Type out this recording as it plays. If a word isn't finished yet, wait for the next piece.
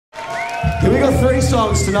We got 3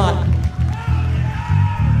 songs tonight.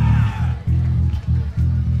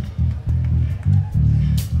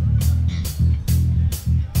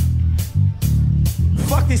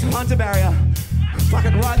 Fuck this punter barrier.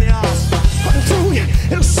 Fucking right in the ass. Fucking through you,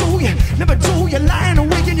 it'll show you. Never do you lying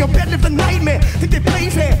awake in your bed, live a nightmare. Think they play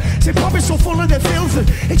fair. Say pump is so full of their filth.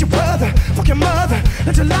 It's your brother, fucking mother.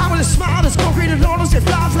 And to lie with a smile that's concreted orders, their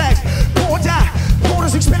fly flags. Poor die,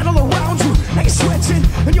 borders expand all around you. Now you're sweating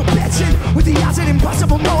and you're betting with the odds and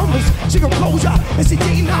impossible numbers. So you close up and see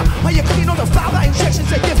Dean up. While you clean all the fiber injections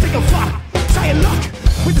that give think of fuck. Say luck.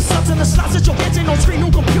 With the sluts and the slots that you're getting on screen,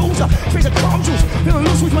 no computer. Face of conjules, feeling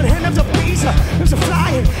loose with one hand of the visa. There's a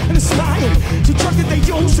flying and a slying. The drug that they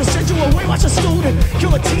use to send you away, watch a student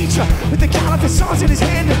kill a teacher with the counterfeit songs in his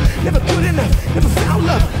hand. Never good enough, never found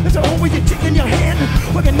love. Left at home with your dick in your hand.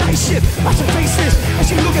 Working night shift, watch your faces as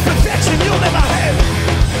you look at perfection you'll never have.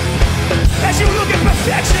 As you look at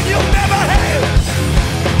perfection you'll never have.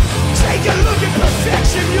 Take a look at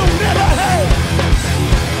perfection you'll never have.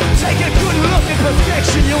 Take a good look at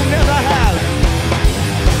perfection you'll never have.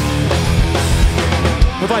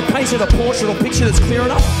 If I painted a portrait or picture that's clear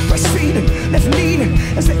enough, breastfeeding, left leaning,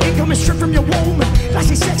 as the income is stripped from your womb.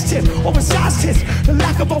 Lasty sex tip, oversized tits, the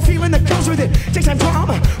lack of all feeling that comes with it. Daytime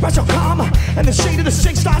drama, rush your karma, and the shade of the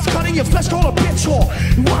sink starts cutting your flesh called a bitch whore.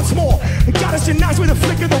 Once more, the goddess denies with a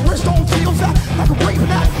flick of the wrist, don't feel that like a rape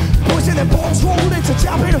knot. Boys in their balls rolled into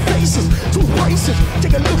job painted faces, tooth braces.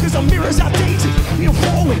 Take a look as the mirror's outdated. Lean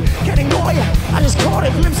forward, getting lawyer. I just caught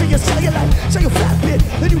a glimpse of your cellulite, say your fat bit,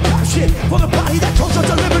 then you pop shit for the body that comes up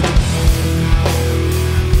delivered.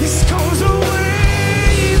 This comes the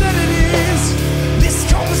way that it is. This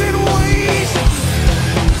comes in waves.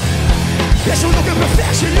 Yes, you look at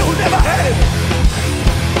perfection you'll never have.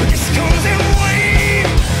 This comes in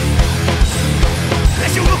waves.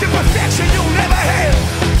 Yes, you look at perfection you'll never have.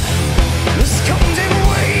 This comes in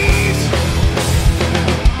waves.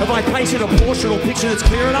 Have I painted a portrait or picture that's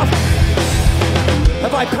clear enough?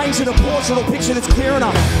 Have I painted a portrait or picture that's clear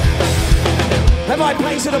enough? Have I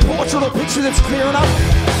painted a portrait or picture that's clear enough?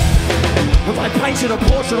 Have I painted a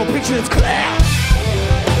portrait or picture that's clear?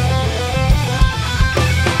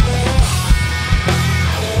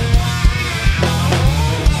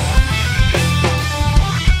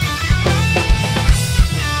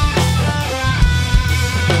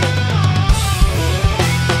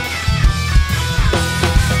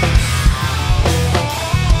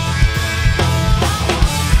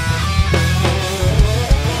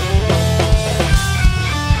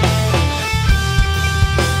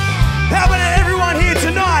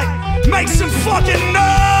 Make some fucking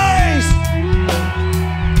noise!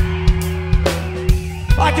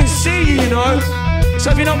 I can see you, you know.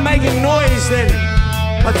 So if you're not making noise, then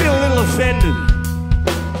I feel a little offended.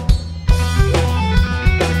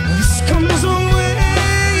 This comes the way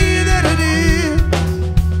that it is.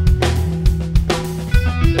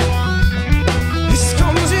 This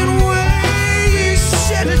comes in ways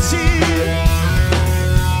sedative.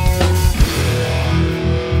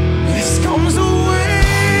 This comes the way.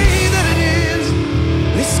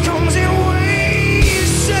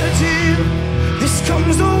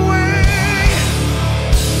 Comes the way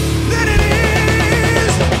that it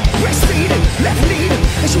is. Breastfeeding, left leading,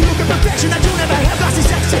 as you look at perfection that you never have. Lost his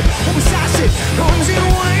exit, oversized it, comes in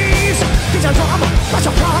waves. Things are drama, watch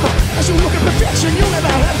your karma. As you look at perfection you never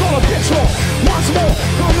have. Call a bitch whore, once more,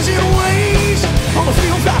 comes in waves. On the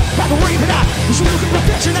field fly, like a raven eye. As you look at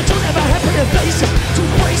perfection that you never have. Painted faces, two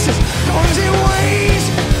braces, comes in waves.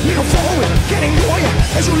 Leaning forward, getting lawyer.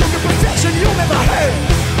 As you look at perfection you never have.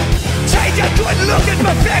 Take a good look at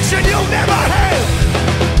perfection you'll never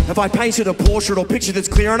have. Have I painted a portrait or picture that's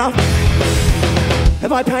clear enough?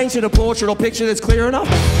 Have I painted a portrait or picture that's clear enough?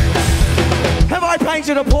 Have I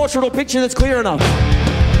painted a portrait or picture that's clear enough?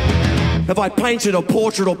 Have I painted a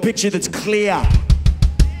portrait or picture that's clear?